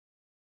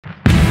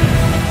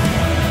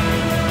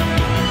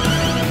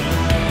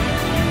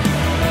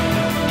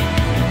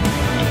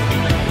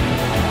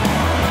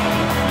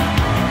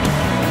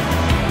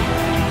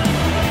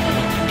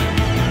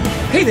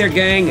Hey there,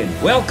 gang,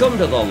 and welcome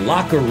to the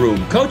Locker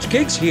Room. Coach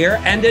Kicks here,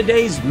 and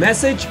today's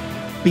message,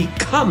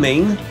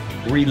 Becoming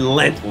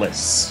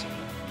Relentless.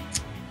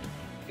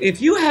 If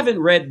you haven't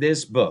read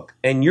this book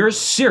and you're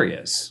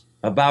serious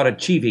about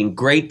achieving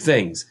great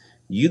things,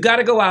 you got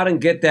to go out and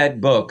get that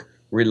book,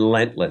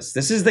 Relentless.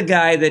 This is the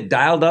guy that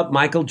dialed up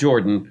Michael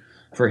Jordan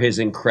for his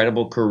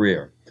incredible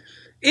career.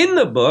 In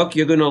the book,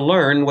 you're going to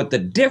learn what the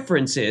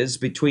difference is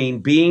between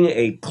being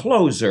a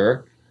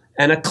closer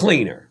and a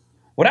cleaner.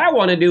 What I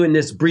want to do in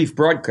this brief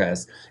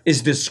broadcast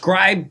is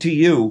describe to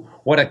you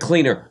what a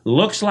cleaner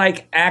looks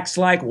like, acts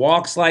like,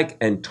 walks like,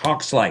 and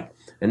talks like.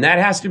 And that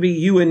has to be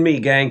you and me,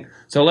 gang.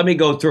 So let me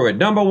go through it.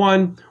 Number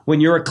one,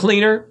 when you're a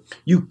cleaner,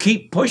 you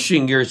keep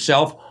pushing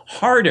yourself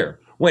harder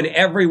when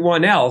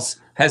everyone else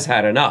has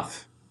had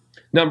enough.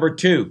 Number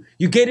two,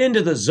 you get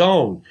into the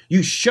zone.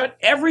 You shut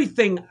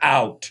everything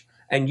out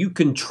and you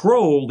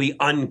control the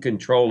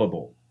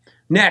uncontrollable.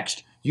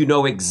 Next, you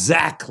know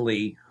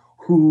exactly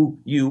who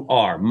you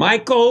are.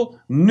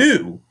 Michael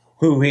knew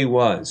who he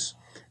was.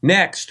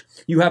 Next,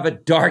 you have a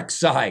dark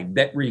side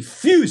that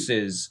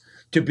refuses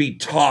to be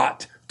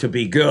taught to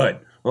be good.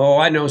 Oh,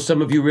 I know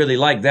some of you really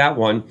like that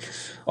one.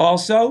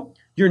 Also,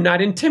 you're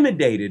not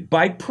intimidated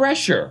by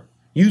pressure.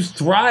 You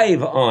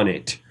thrive on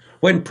it.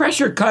 When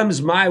pressure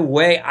comes my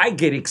way, I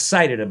get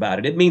excited about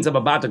it. It means I'm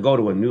about to go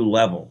to a new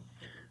level.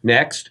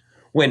 Next,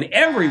 when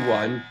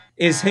everyone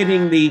is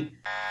hitting the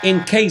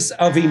in case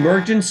of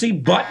emergency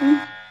button,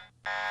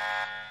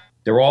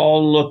 they're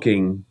all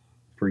looking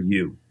for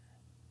you.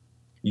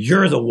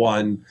 You're the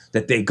one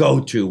that they go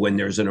to when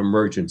there's an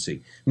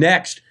emergency.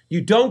 Next,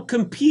 you don't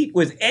compete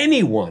with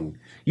anyone.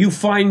 You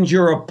find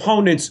your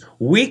opponent's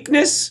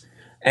weakness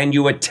and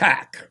you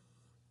attack.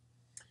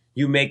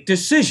 You make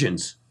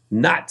decisions,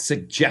 not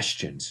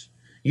suggestions.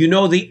 You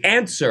know the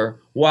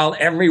answer while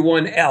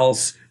everyone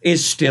else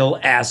is still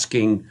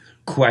asking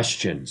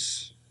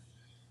questions.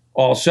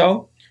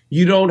 Also,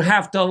 you don't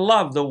have to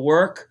love the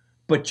work,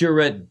 but you're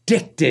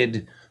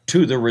addicted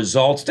to the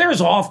results.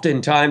 There's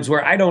often times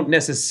where I don't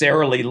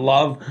necessarily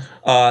love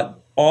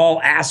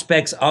all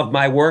aspects of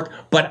my work,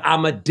 but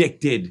I'm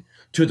addicted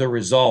to the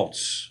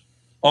results.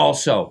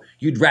 Also,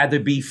 you'd rather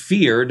be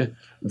feared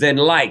than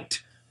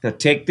liked. Now,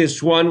 take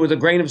this one with a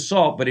grain of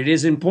salt, but it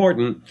is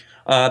important.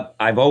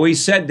 I've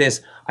always said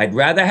this. I'd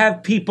rather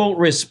have people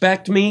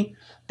respect me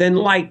than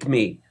like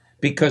me,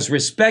 because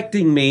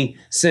respecting me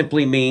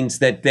simply means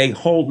that they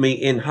hold me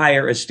in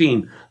higher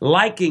esteem.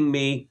 Liking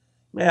me,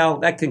 well,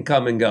 that can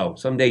come and go.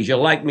 Some days you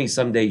like me,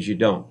 some days you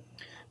don't.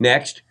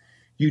 Next,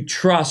 you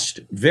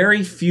trust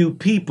very few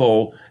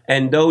people,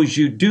 and those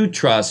you do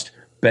trust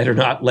better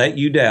not let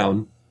you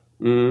down.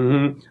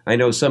 I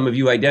know some of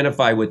you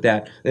identify with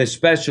that,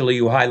 especially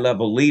you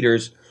high-level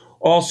leaders.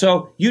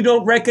 Also, you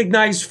don't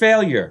recognize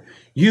failure.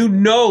 You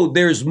know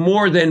there's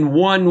more than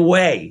one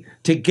way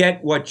to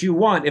get what you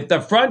want. If the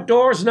front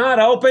door's not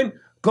open,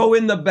 go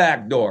in the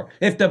back door.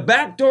 If the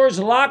back door's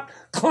locked,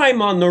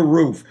 climb on the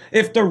roof.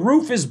 If the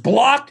roof is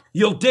blocked,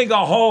 you'll dig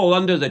a hole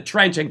under the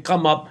trench and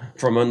come up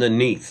from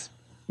underneath.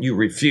 You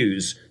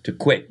refuse to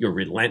quit. You're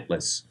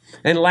relentless.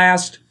 And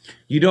last,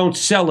 you don't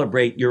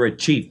celebrate your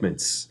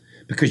achievements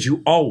because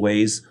you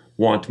always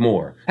want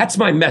more. That's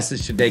my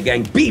message today,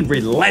 gang. Be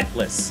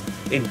relentless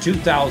in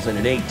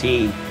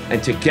 2018,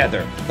 and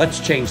together, let's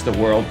change the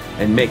world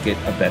and make it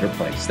a better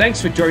place.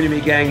 Thanks for joining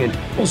me, gang,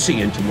 and we'll see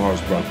you in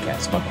tomorrow's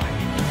broadcast.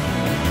 Bye-bye.